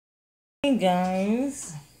Hey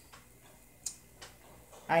guys,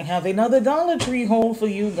 I have another Dollar Tree haul for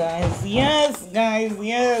you guys. Yes, guys,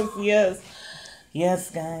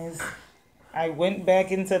 yes, guys. I went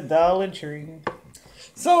back into Dollar Tree.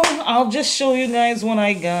 So I'll just show you guys what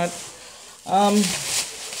I got. Um,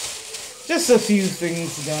 just a few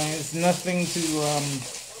things, guys. Nothing to,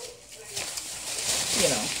 you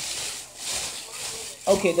know.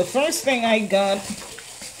 Okay, the first thing I got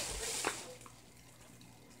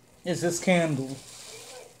is this candle.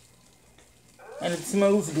 And it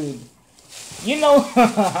smells good. You know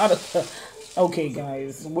how to... Okay,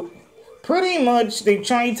 guys. Pretty much, they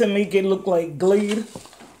tried to make it look like Glade.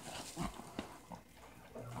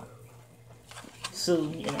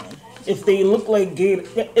 So, you know, if they look like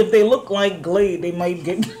Glade, they might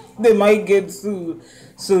get they might get sued.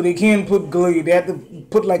 So they can't put Glade. They have to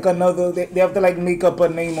put like another. They have to like make up a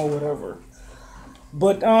name or whatever.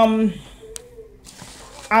 But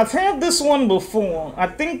I've had this one before. I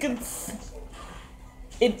think it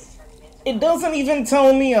it doesn't even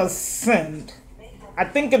tell me a scent. I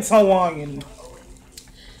think it's Hawaiian.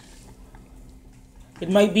 It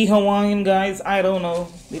might be Hawaiian, guys. I don't know.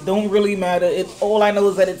 It don't really matter. All I know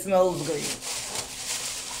is that it smells great.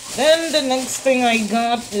 Then the next thing I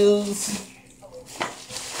got is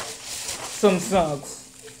some socks.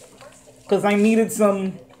 Because I needed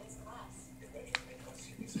some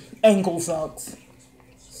ankle socks.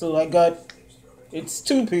 So I got, it's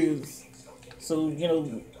 2 pairs. So, you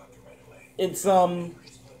know, it's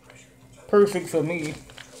perfect for me.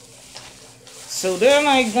 So then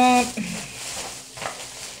I got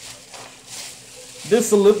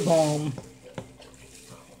this lip balm.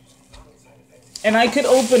 And I could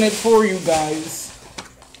open it for you guys.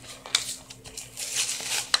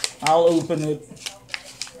 I'll open it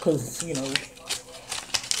because, you know,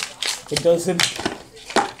 it doesn't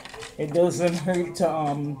hurt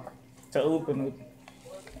to open it.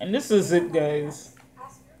 And this is it, guys.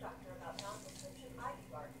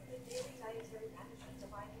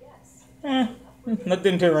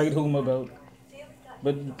 Nothing to write home about.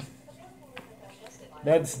 But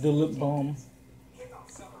that's the lip balm.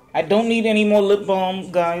 I don't need any more lip balm,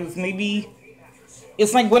 guys. Maybe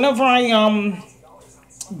it's like whenever I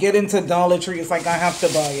get into Dollar Tree, it's like I have to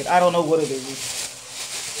buy it. I don't know what it is.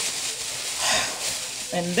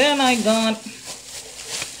 And then I got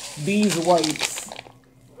these wipes.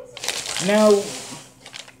 Now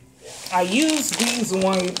I use these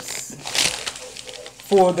wipes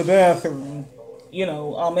for the bathroom, you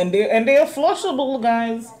know, and they're flushable,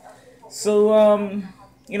 guys. So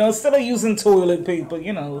you know, instead of using toilet paper,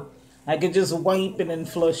 you know, I could just wipe it and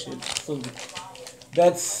flush it. So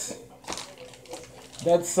that's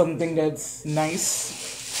something that's nice.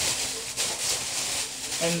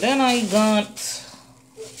 And then I got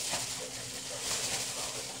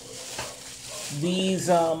these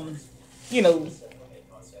you know,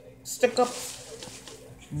 stick ups,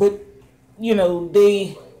 but you know,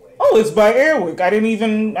 it's by Airwick. I didn't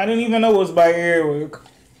even know it was by Airwick.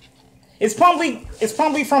 It's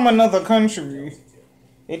probably from another country.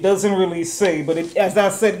 It doesn't really say, but as I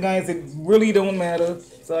said, guys, it really don't matter.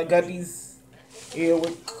 So I got these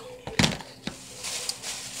Airwick.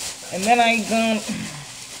 And then I got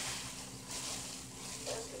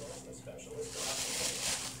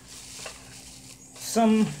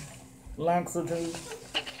some laxative.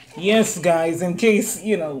 Yes, guys, in case,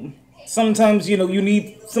 you know, sometimes, you know,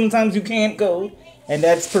 sometimes you can't go, and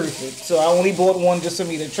that's perfect. So I only bought one just for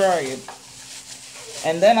me to try it.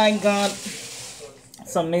 And then I got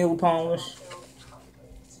some nail polish.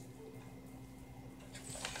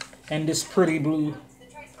 And this pretty blue.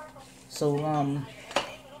 So,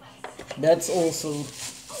 that's also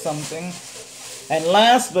something. And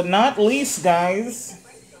last but not least, guys,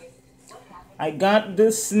 I got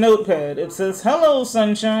this notepad. It says, "Hello,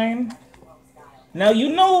 sunshine." Now, you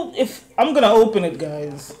know, if I'm gonna open it,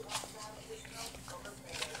 guys.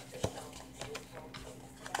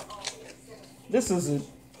 This is it.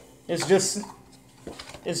 It's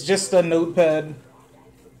just a notepad.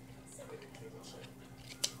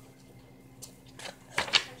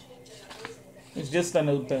 It's just a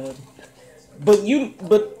notepad. But you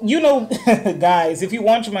know, guys, if you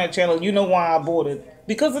watch my channel, you know why I bought it.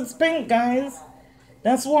 Because it's pink, guys.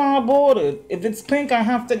 That's why I bought it. If it's pink, I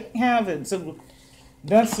have to have it. So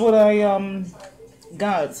that's what I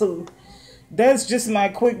got. So that's just my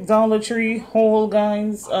quick Dollar Tree haul,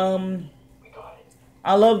 guys.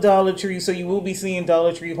 I love Dollar Tree, so you will be seeing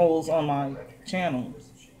Dollar Tree hauls on my channel.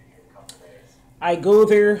 I go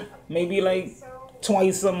there maybe like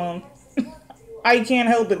twice a month. I can't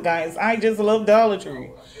help it, guys. I just love Dollar Tree.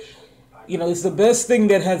 You know, it's the best thing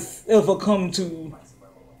that has ever come to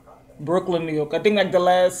Brooklyn, New York. I think like the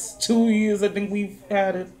last 2 years, I think we've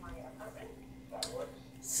had it.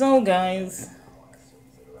 So guys,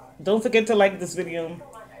 don't forget to like this video.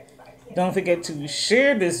 Don't forget to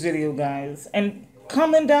share this video, guys. And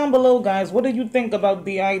comment down below, guys, what do you think about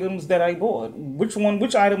the items that I bought? Which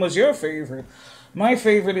item was your favorite? My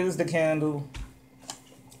favorite is the candle.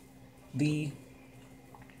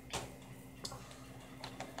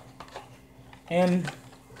 And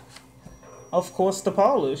of course the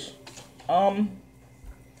polish.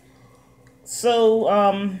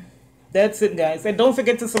 That's it, guys. And don't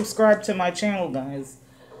forget to subscribe to my channel, guys.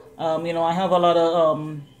 I have a lot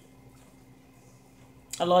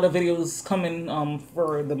of videos coming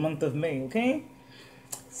for the month of May, okay?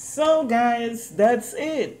 So guys, that's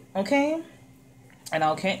it, okay? And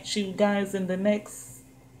I'll catch you guys in the next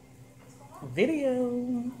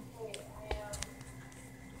video.